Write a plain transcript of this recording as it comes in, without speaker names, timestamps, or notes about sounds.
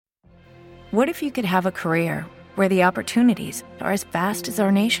What if you could have a career where the opportunities are as vast as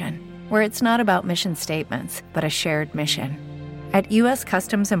our nation, where it's not about mission statements, but a shared mission? At U.S.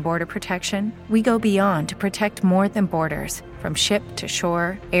 Customs and Border Protection, we go beyond to protect more than borders. From ship to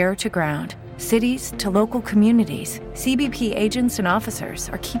shore, air to ground, cities to local communities, CBP agents and officers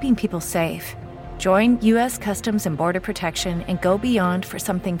are keeping people safe. Join U.S. Customs and Border Protection and go beyond for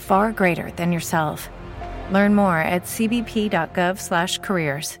something far greater than yourself. Learn more at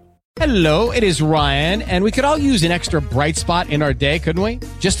cbp.gov/careers. Hello, it is Ryan, and we could all use an extra bright spot in our day, couldn't we?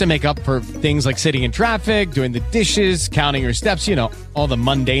 Just to make up for things like sitting in traffic, doing the dishes, counting your steps, all the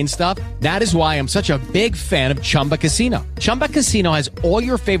mundane stuff. That is why I'm such a big fan of Chumba Casino. Chumba Casino has all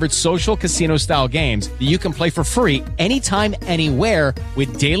your favorite social casino-style games that you can play for free anytime, anywhere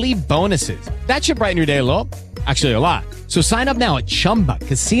with daily bonuses. That should brighten your day a little. Actually, a lot. So sign up now at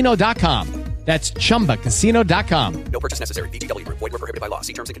ChumbaCasino.com. That's ChumbaCasino.com. No purchase necessary. VGW Group. Void where prohibited by law.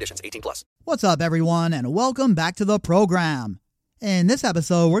 See terms and conditions. 18+. What's up, everyone, and welcome back to the program. In this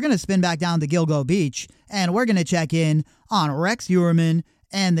episode, we're going to spin back down to Gilgo Beach, and we're going to check in on Rex Heuermann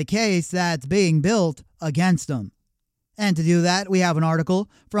and the case that's being built against him. And to do that, we have an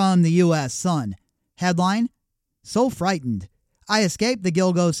article from the U.S. Sun. Headline, "So frightened. I escaped the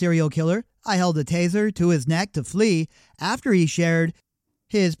Gilgo serial killer. I held a taser to his neck to flee after he shared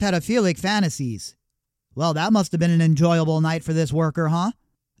his pedophilic fantasies." Well, that must have been an enjoyable night for this worker, huh?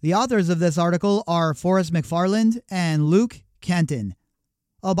 The authors of this article are Forrest McFarland and Luke Kenton.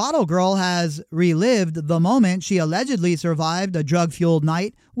 A bottle girl has relived the moment she allegedly survived a drug-fueled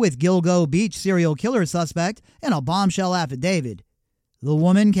night with Gilgo Beach serial killer suspect in a bombshell affidavit. The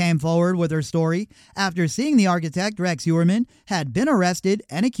woman came forward with her story after seeing the architect Rex Heuermann had been arrested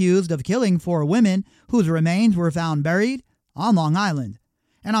and accused of killing 4 women whose remains were found buried on Long Island.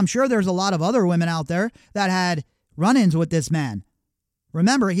 And I'm sure there's a lot of other women out there that had run-ins with this man.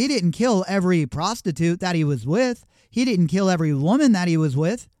 Remember, he didn't kill every prostitute that he was with. He didn't kill every woman that he was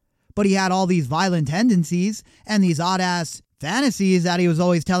with. But he had all these violent tendencies and these odd-ass fantasies that he was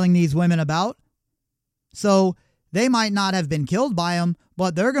always telling these women about. So they might not have been killed by him,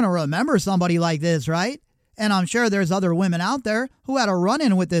 but they're going to remember somebody like this, right? And I'm sure there's other women out there who had a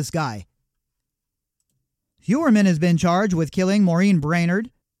run-in with this guy. Heuermann has been charged with killing Maureen Brainerd,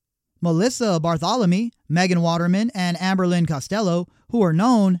 Melissa Bartholomew, Megan Waterman, and Amberlynn Costello, who are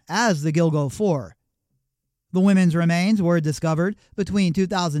known as the Gilgo Four. The women's remains were discovered between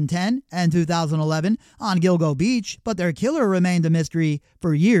 2010 and 2011 on Gilgo Beach, but their killer remained a mystery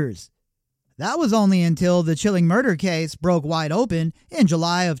for years. That was only until the chilling murder case broke wide open in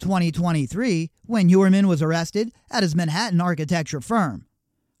July of 2023 when Heuermann was arrested at his Manhattan architecture firm.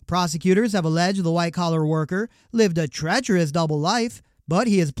 Prosecutors have alleged the white-collar worker lived a treacherous double life, but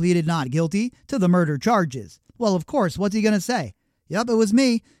he has pleaded not guilty to the murder charges. Well, of course, what's he going to say? Yep, it was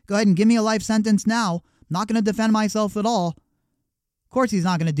me. Go ahead and give me a life sentence now. I'm not going to defend myself at all. Of course he's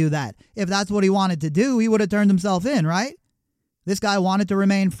not going to do that. If that's what he wanted to do, he would have turned himself in, right? This guy wanted to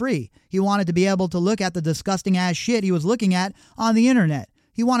remain free. He wanted to be able to look at the disgusting-ass shit he was looking at on the internet.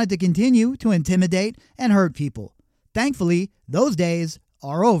 He wanted to continue to intimidate and hurt people. Thankfully, those days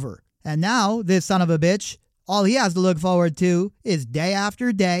are over. And now, this son of a bitch, all he has to look forward to is day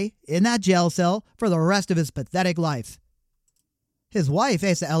after day in that jail cell for the rest of his pathetic life. His wife,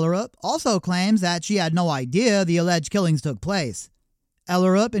 Asa Ellerup, also claims that she had no idea the alleged killings took place.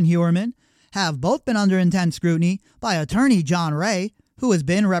 Ellerup and Heuermann have both been under intense scrutiny by attorney John Ray, who has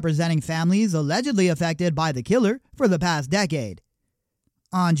been representing families allegedly affected by the killer for the past decade.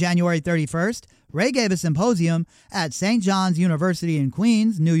 On January 31st, Ray gave a symposium at St. John's University in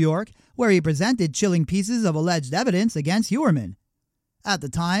Queens, New York, where he presented chilling pieces of alleged evidence against Heuermann. At the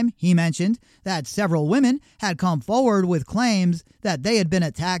time, he mentioned that several women had come forward with claims that they had been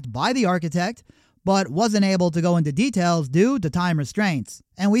attacked by the architect, but wasn't able to go into details due to time restraints.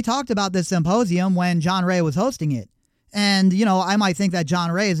 And we talked about this symposium when John Ray was hosting it. And, I might think that John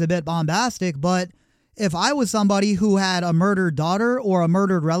Ray is a bit bombastic, but if I was somebody who had a murdered daughter or a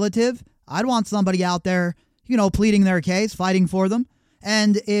murdered relative, I'd want somebody out there, pleading their case, fighting for them.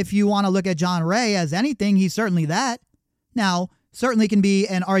 And if you want to look at John Ray as anything, he's certainly that. Now, certainly can be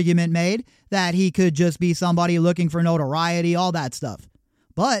an argument made that he could just be somebody looking for notoriety, all that stuff.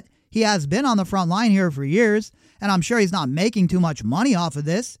 But he has been on the front line here for years, and I'm sure he's not making too much money off of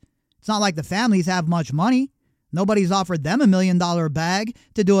this. It's not like the families have much money. Nobody's offered them $1 million bag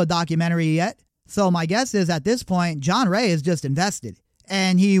to do a documentary yet. So my guess is at this point, John Ray is just invested,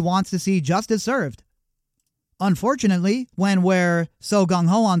 and he wants to see justice served. Unfortunately, when we're so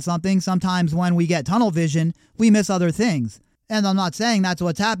gung-ho on something, sometimes when we get tunnel vision, we miss other things. And I'm not saying that's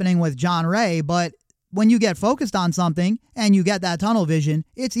what's happening with John Ray, but when you get focused on something and you get that tunnel vision,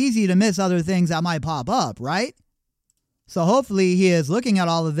 it's easy to miss other things that might pop up, right? So hopefully he is looking at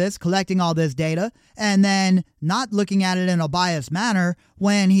all of this, collecting all this data, and then not looking at it in a biased manner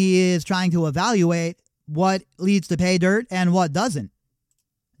when he is trying to evaluate what leads to pay dirt and what doesn't.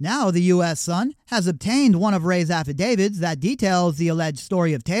 Now the U.S. Sun has obtained one of Ray's affidavits that details the alleged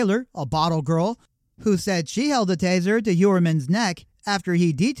story of Taylor, a bottle girl, who said she held a taser to Heuermann's neck after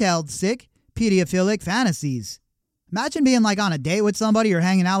he detailed sick, pedophilic fantasies. Imagine being like on a date with somebody or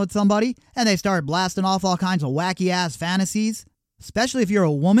hanging out with somebody and they start blasting off all kinds of wacky ass fantasies, especially if you're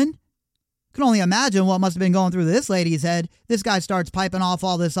a woman. Can only imagine what must have been going through this lady's head. This guy starts piping off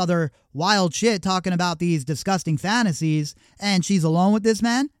all this other wild shit talking about these disgusting fantasies and she's alone with this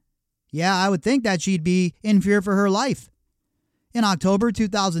man. Yeah, I would think that she'd be in fear for her life. In October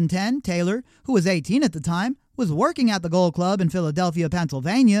 2010, Taylor, who was 18 at the time, was working at the Gold Club in Philadelphia,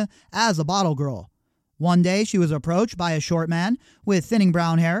 Pennsylvania as a bottle girl. One day, she was approached by a short man with thinning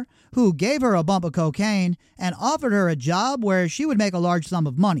brown hair who gave her a bump of cocaine and offered her a job where she would make a large sum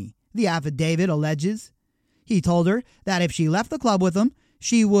of money, the affidavit alleges. He told her that if she left the club with him,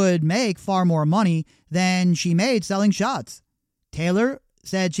 she would make far more money than she made selling shots. Taylor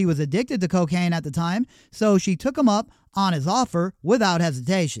said she was addicted to cocaine at the time, so she took him up on his offer without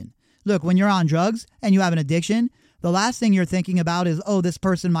hesitation. Look, when you're on drugs and you have an addiction, the last thing you're thinking about is, oh, this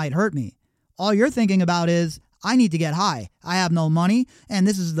person might hurt me. All you're thinking about is, I need to get high. I have no money, and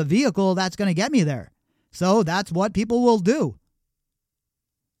this is the vehicle that's going to get me there. So that's what people will do.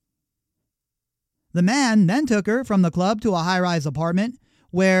 The man then took her from the club to a high-rise apartment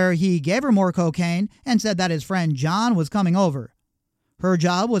where he gave her more cocaine and said that his friend John was coming over. Her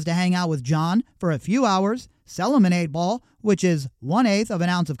job was to hang out with John for a few hours, sell him an 8-ball, which is 1/8 of an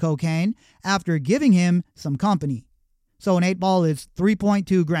ounce of cocaine, after giving him some company. So an 8-ball is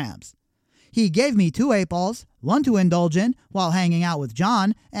 3.2 grams. He gave me 2 8-balls, one to indulge in while hanging out with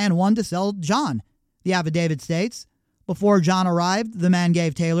John, and one to sell John, the affidavit states. Before John arrived, the man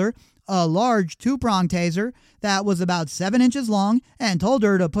gave Taylor a large 2-prong taser that was about 7 inches long and told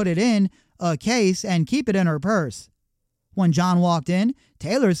her to put it in a case and keep it in her purse. When John walked in,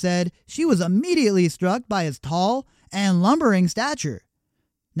 Taylor said she was immediately struck by his tall and lumbering stature.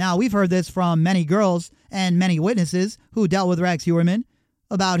 Now, we've heard this from many girls and many witnesses who dealt with Rex Heuermann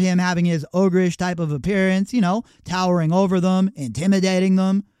about him having his ogreish type of appearance, towering over them, intimidating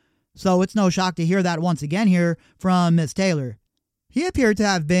them. So it's no shock to hear that once again here from Miss Taylor. He appeared to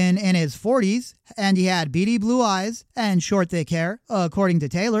have been in his 40s, and he had beady blue eyes and short, thick hair, according to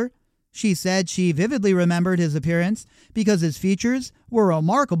Taylor. She said she vividly remembered his appearance because his features were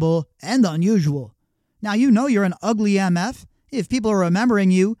remarkable and unusual. Now, you're an ugly MF if people are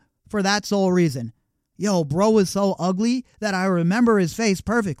remembering you for that sole reason. Yo, bro was so ugly that I remember his face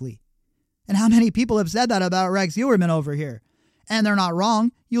perfectly. And how many people have said that about Rex Heuermann over here? And they're not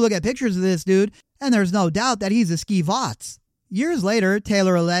wrong. You look at pictures of this dude, and there's no doubt that he's a ski-vots. Years later,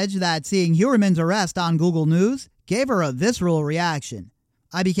 Taylor alleged that seeing Heuermann's arrest on Google News gave her a visceral reaction.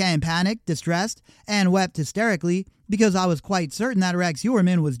 I became panicked, distressed, and wept hysterically because I was quite certain that Rex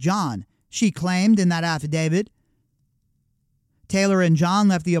Heuermann was John, she claimed in that affidavit. Taylor and John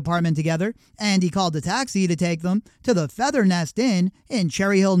left the apartment together, and he called a taxi to take them to the Feather Nest Inn in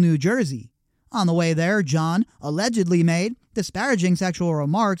Cherry Hill, New Jersey. On the way there, John allegedly made disparaging sexual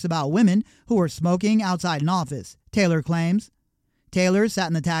remarks about women who were smoking outside an office, Taylor claims. Taylor sat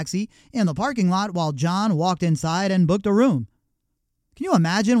in the taxi in the parking lot while John walked inside and booked a room. Can you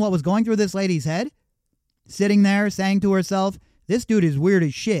imagine what was going through this lady's head? Sitting there saying to herself, this dude is weird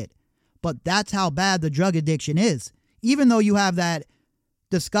as shit. But that's how bad the drug addiction is. Even though you have that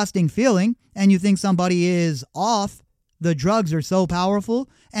disgusting feeling and you think somebody is off, the drugs are so powerful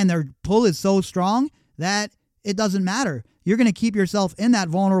and their pull is so strong that it doesn't matter. You're going to keep yourself in that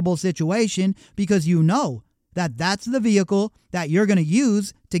vulnerable situation because you know that that's the vehicle that you're going to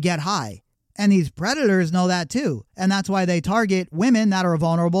use to get high. And these predators know that too. And that's why they target women that are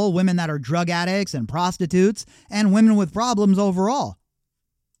vulnerable, women that are drug addicts and prostitutes, and women with problems overall.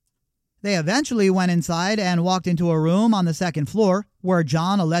 They eventually went inside and walked into a room on the second floor where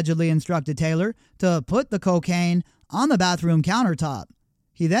John allegedly instructed Taylor to put the cocaine on the bathroom countertop.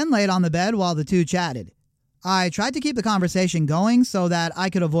 He then laid on the bed while the two chatted. I tried to keep the conversation going so that I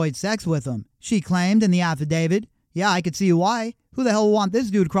could avoid sex with him, she claimed in the affidavit. Yeah, I could see why. Who the hell would want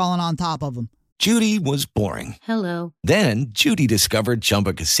this dude crawling on top of him? Judy was boring. Hello. Then Judy discovered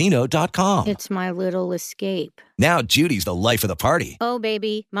ChumbaCasino.com. It's my little escape. Now Judy's the life of the party. Oh,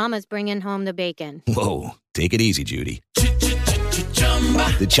 baby, mama's bringing home the bacon. Whoa, take it easy, Judy.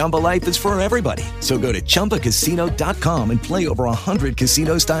 The Chumba life is for everybody. So go to ChumbaCasino.com and play over 100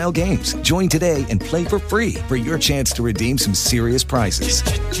 casino-style games. Join today and play for free for your chance to redeem some serious prizes.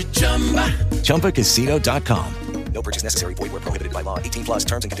 ChumbaCasino.com. No purchase necessary. Void where prohibited by law. 18 plus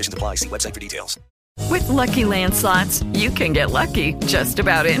terms and conditions apply. See website for details. With Lucky Land Slots, you can get lucky just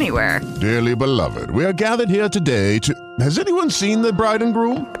about anywhere. Dearly beloved, we are gathered here today to... Has anyone seen the bride and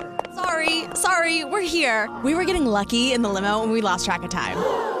groom? Sorry, we're here. We were getting lucky in the limo and we lost track of time.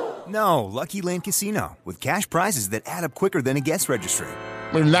 No, Lucky Land Casino, with cash prizes that add up quicker than a guest registry.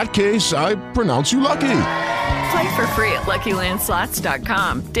 In that case, I pronounce you lucky. Play for free at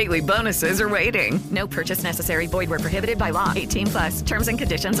LuckyLandSlots.com. Daily bonuses are waiting. No purchase necessary. Void where prohibited by law. 18 plus. Terms and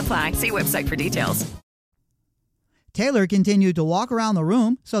conditions apply. See website for details. Taylor continued to walk around the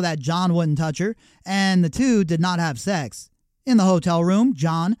room so that John wouldn't touch her, and the two did not have sex. In the hotel room,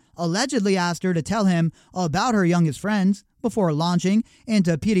 John allegedly asked her to tell him about her youngest friends before launching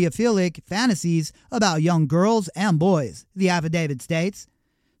into pedophilic fantasies about young girls and boys, the affidavit states.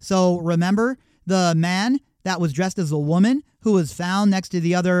 So remember the man that was dressed as a woman who was found next to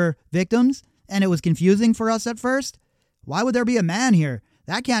the other victims, and it was confusing for us at first? Why would there be a man here?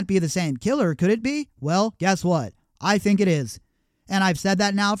 That can't be the same killer, could it be? Well, guess what? I think it is. And I've said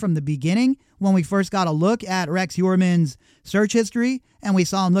that now from the beginning when we first got a look at Rex Heuermann's search history and we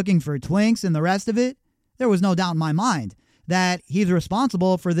saw him looking for twinks and the rest of it. There was no doubt in my mind that he's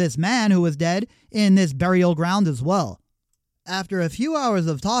responsible for this man who was dead in this burial ground as well. After a few hours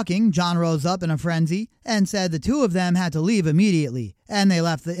of talking, John rose up in a frenzy and said the two of them had to leave immediately, and they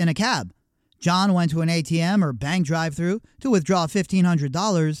left in a cab. John went to an ATM or bank drive-thru to withdraw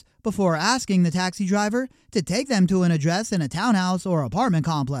 $1,500 before asking the taxi driver to take them to an address in a townhouse or apartment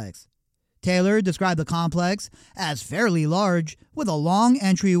complex. Taylor described the complex as fairly large with a long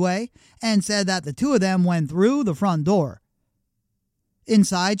entryway and said that the two of them went through the front door.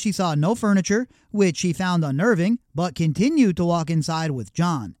 Inside, she saw no furniture, which she found unnerving, but continued to walk inside with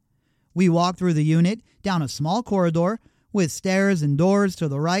John. We walked through the unit, down a small corridor, with stairs and doors to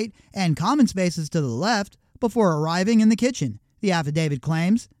the right and common spaces to the left before arriving in the kitchen, the affidavit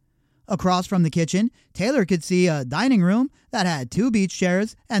claims. Across from the kitchen, Taylor could see a dining room that had 2 beach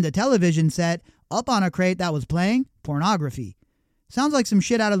chairs and a television set up on a crate that was playing pornography. Sounds like some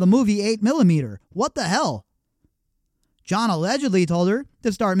shit out of the movie 8mm. What the hell? John allegedly told her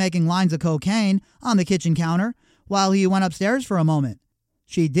to start making lines of cocaine on the kitchen counter while he went upstairs for a moment.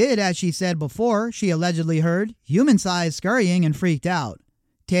 She did, as she said before, she allegedly heard human-sized scurrying and freaked out.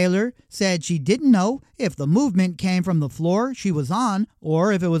 Taylor said she didn't know if the movement came from the floor she was on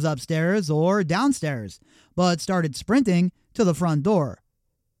or if it was upstairs or downstairs, but started sprinting to the front door.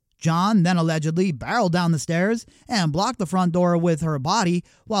 John then allegedly barreled down the stairs and blocked the front door with her body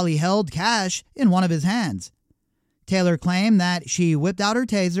while he held cash in one of his hands. Taylor claimed that she whipped out her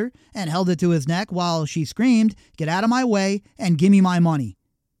taser and held it to his neck while she screamed, "Get out of my way and give me my money."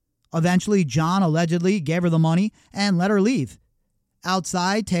 Eventually, John allegedly gave her the money and let her leave.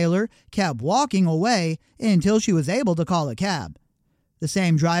 Outside, Taylor kept walking away until she was able to call a cab. The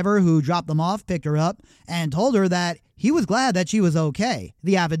same driver who dropped them off picked her up and told her that he was glad that she was okay,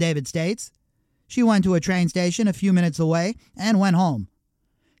 the affidavit states. She went to a train station a few minutes away and went home.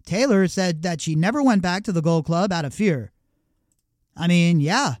 Taylor said that she never went back to the Gold Club out of fear. I mean,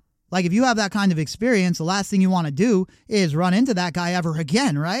 yeah, like if you have that kind of experience, the last thing you want to do is run into that guy ever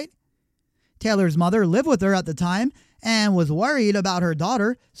again, right? Taylor's mother lived with her at the time and was worried about her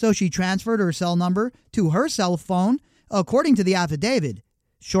daughter, so she transferred her cell number to her cell phone, according to the affidavit.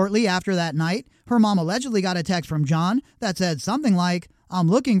 Shortly after that night, her mom allegedly got a text from John that said something like, "I'm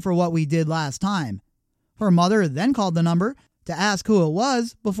looking for what we did last time." Her mother then called the number to ask who it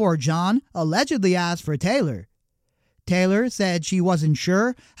was before John allegedly asked for Taylor. Taylor said she wasn't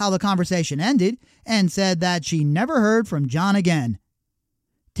sure how the conversation ended and said that she never heard from John again.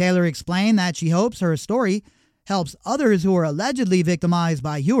 Taylor explained that she hopes her story helps others who are allegedly victimized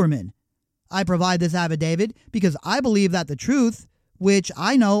by Heuermann. "I provide this affidavit because I believe that the truth, which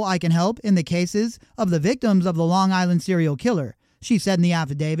I know I can help in the cases of the victims of the Long Island serial killer," she said in the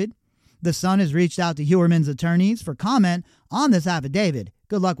affidavit. The Sun has reached out to Heuermann's attorneys for comment on this affidavit.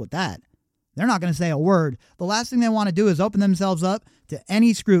 Good luck with that. They're not going to say a word. The last thing they want to do is open themselves up to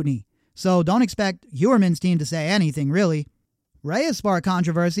any scrutiny. So don't expect Heuermann's team to say anything, really. Ray has sparked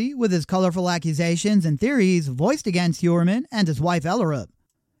controversy with his colorful accusations and theories voiced against Heuermann and his wife Ellerup.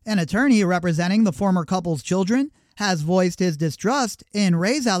 An attorney representing the former couple's children has voiced his distrust in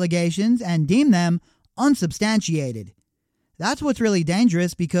Ray's allegations and deemed them unsubstantiated. That's what's really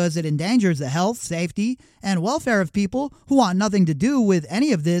dangerous because it endangers the health, safety, and welfare of people who want nothing to do with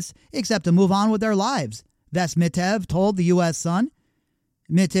any of this except to move on with their lives, Ves Mitev told the U.S. Sun.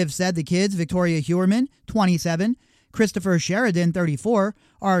 Mitiv said the kids, Victoria Heuermann, 27, Christopher Sheridan, 34,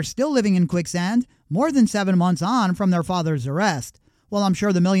 are still living in quicksand more than 7 months on from their father's arrest. Well, I'm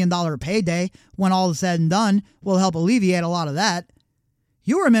sure the $1 million payday, when all is said and done, will help alleviate a lot of that.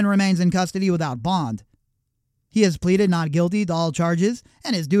 Heuermann remains in custody without bond. He has pleaded not guilty to all charges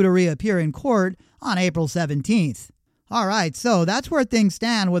and is due to reappear in court on April 17th. All right, so that's where things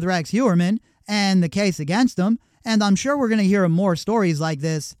stand with Rex Heuermann and the case against him, and I'm sure we're going to hear more stories like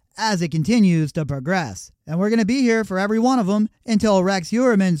this as it continues to progress. And we're going to be here for every one of them until Rex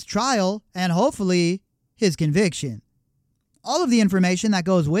Heuermann's trial and hopefully his conviction. All of the information that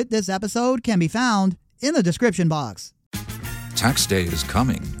goes with this episode can be found in the description box. Tax day is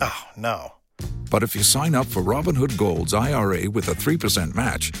coming. Oh, no. But if you sign up for Robinhood Gold's IRA with a 3%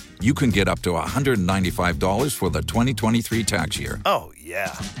 match, you can get up to $195 for the 2023 tax year. Oh,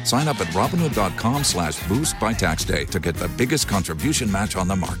 yeah. Sign up at Robinhood.com/boost by tax day to get the biggest contribution match on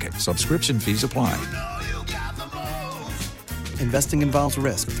the market. Subscription fees apply. Investing involves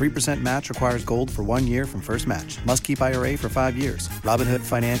risk. 3% match requires gold for 1 year from first match. Must keep IRA for 5 years. Robinhood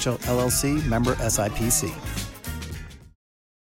Financial, LLC, member SIPC.